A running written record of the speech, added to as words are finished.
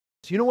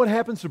You know what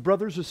happens to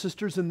brothers or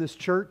sisters in this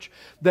church?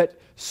 That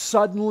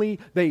suddenly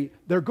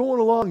they're going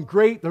along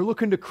great, they're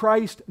looking to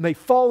Christ, and they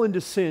fall into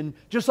sin,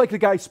 just like the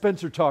guy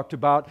Spencer talked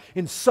about,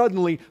 and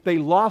suddenly they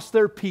lost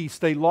their peace,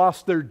 they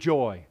lost their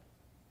joy.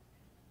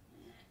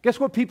 Guess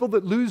what people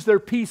that lose their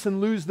peace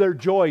and lose their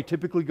joy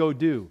typically go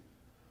do?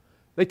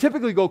 They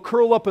typically go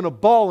curl up in a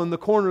ball in the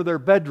corner of their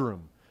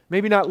bedroom.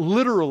 Maybe not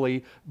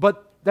literally,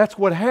 but that's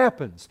what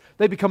happens.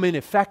 They become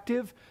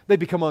ineffective. They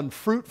become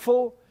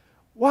unfruitful.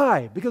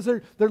 Why? Because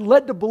they're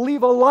led to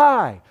believe a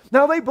lie.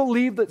 Now they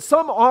believe that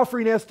some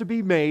offering has to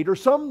be made or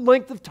some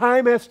length of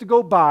time has to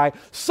go by.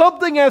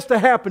 Something has to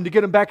happen to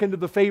get them back into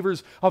the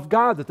favors of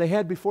God that they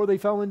had before they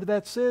fell into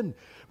that sin.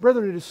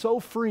 Brethren, it is so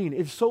freeing,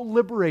 it is so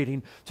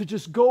liberating to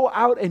just go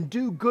out and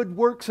do good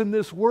works in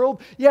this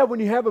world. Yeah, when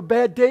you have a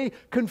bad day,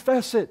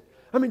 confess it.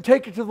 I mean,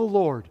 take it to the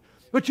Lord.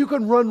 But you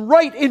can run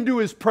right into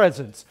His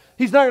presence.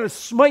 He's not going to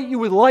smite you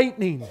with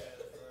lightning.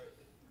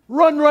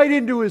 Run right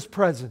into His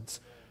presence.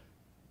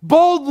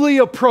 Boldly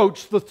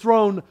approach the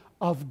throne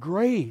of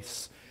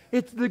grace.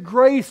 It's the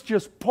grace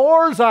just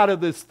pours out of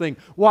this thing.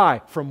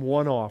 Why? From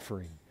one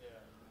offering.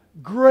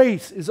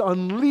 Grace is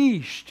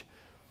unleashed.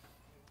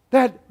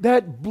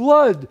 That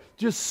blood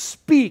just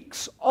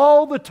speaks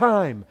all the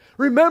time.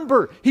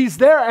 Remember, He's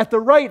there at the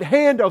right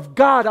hand of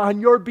God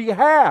on your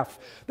behalf.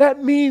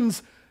 That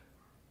means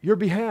your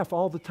behalf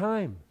all the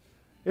time.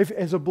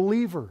 As a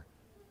believer,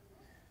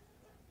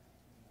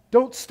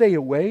 don't stay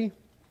away.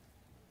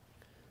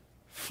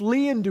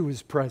 Flee into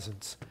His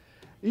presence.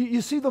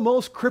 You see, the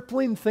most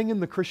crippling thing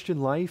in the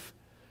Christian life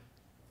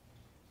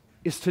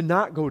is to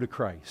not go to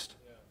Christ.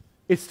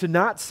 It's to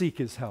not seek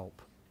His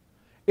help.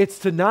 It's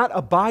to not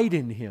abide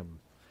in Him.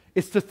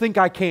 It's to think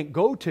I can't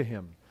go to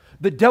Him.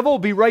 The devil will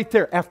be right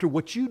there. After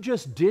what you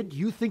just did,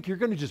 you think you're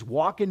going to just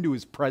walk into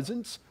His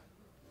presence?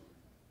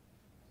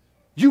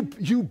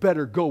 You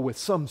better go with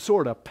some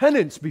sort of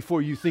penance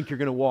before you think you're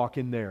going to walk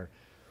in there.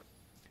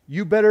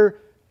 You better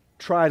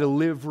try to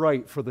live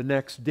right for the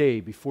next day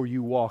before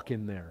you walk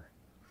in there.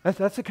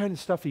 That's the kind of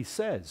stuff he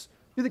says.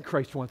 You think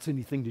Christ wants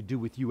anything to do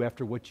with you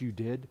after what you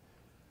did?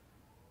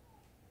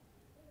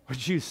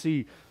 But you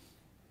see,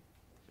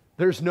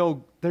 there's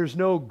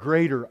no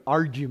greater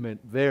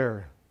argument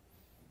there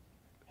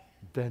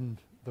than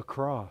the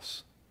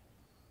cross.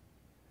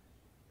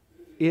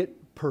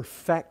 It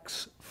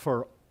perfects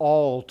for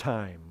all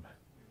time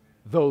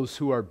those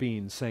who are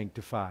being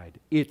sanctified.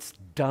 It's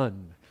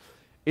done.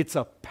 It's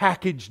a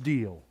package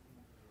deal.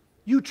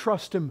 You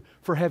trust Him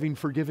for having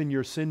forgiven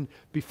your sin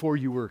before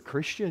you were a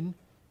Christian.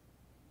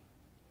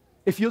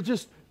 If you'll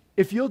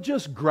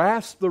just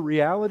grasp the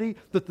reality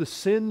that the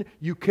sin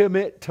you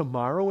commit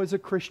tomorrow as a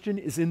Christian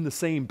is in the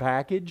same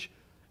package,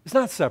 it's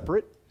not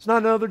separate. It's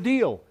not another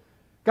deal.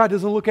 God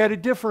doesn't look at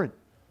it different.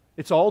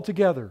 It's all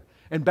together.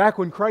 And back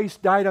when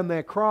Christ died on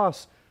that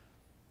cross,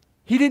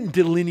 He didn't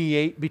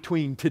delineate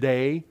between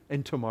today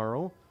and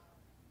tomorrow.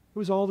 It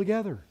was all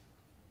together.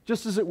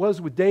 Just as it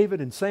was with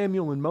David and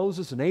Samuel and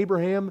Moses and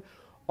Abraham,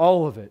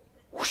 all of it.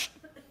 Whoosh,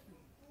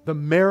 the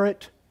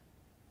merit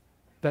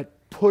that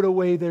put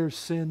away their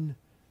sin,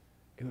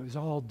 it was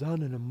all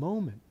done in a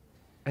moment.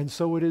 And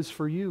so it is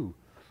for you.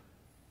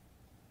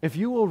 If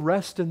you will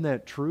rest in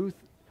that truth,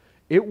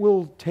 it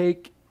will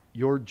take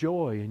your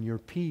joy and your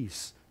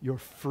peace, your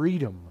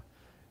freedom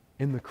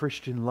in the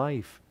Christian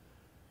life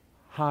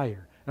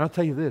higher. And I'll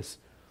tell you this,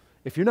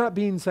 if you're not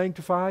being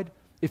sanctified,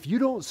 if you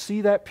don't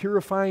see that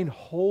purifying,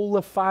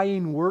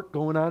 holifying work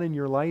going on in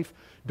your life,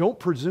 don't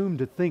presume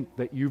to think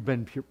that you've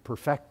been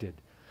perfected.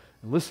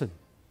 And listen,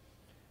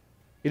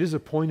 it is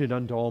appointed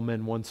unto all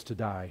men once to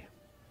die.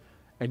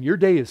 And your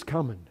day is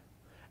coming.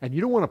 And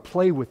you don't want to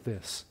play with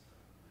this.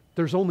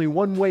 There's only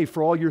one way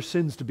for all your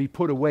sins to be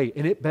put away,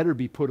 and it better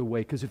be put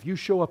away, because if you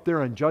show up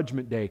there on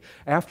Judgment Day,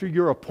 after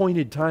your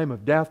appointed time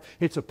of death,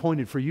 it's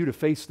appointed for you to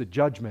face the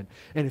judgment.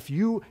 And if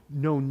you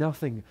know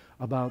nothing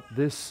about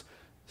this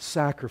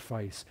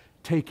sacrifice,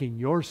 taking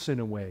your sin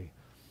away,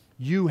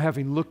 you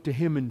having looked to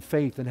Him in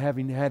faith and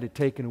having had it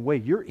taken away,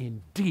 you're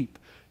in deep,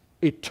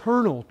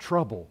 eternal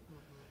trouble.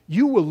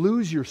 You will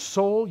lose your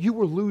soul. You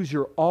will lose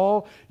your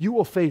all. You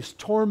will face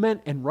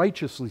torment, and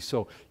righteously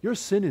so. Your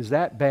sin is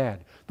that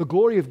bad. The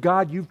glory of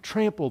God you've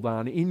trampled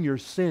on in your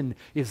sin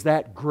is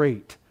that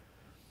great.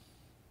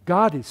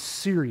 God is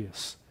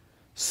serious.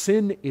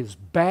 Sin is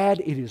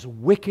bad, it is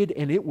wicked,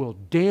 and it will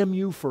damn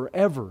you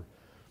forever.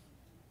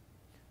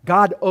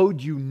 God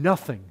owed you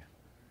nothing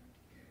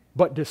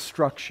but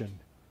destruction.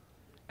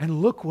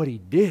 And look what He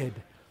did.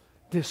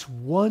 This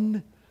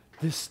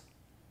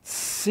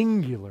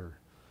singular,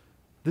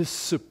 this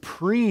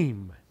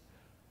supreme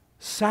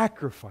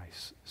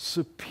sacrifice,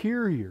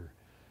 superior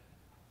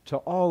to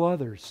all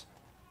others,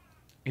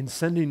 in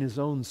sending His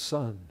own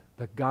Son,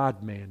 the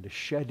God-man, to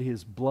shed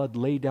His blood,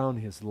 lay down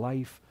His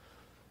life.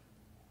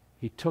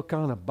 He took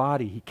on a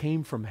body. He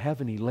came from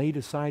heaven. He laid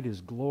aside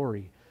His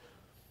glory.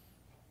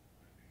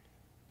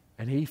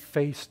 And He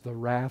faced the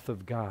wrath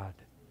of God.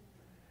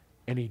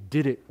 And He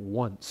did it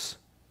once.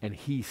 And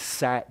He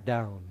sat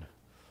down.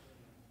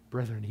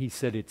 Brethren, He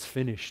said, "It's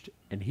finished."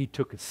 And He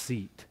took a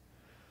seat.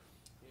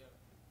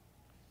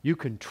 You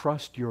can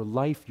trust your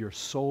life, your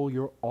soul,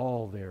 your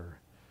all there.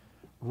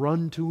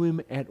 Run to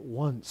Him at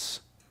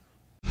once.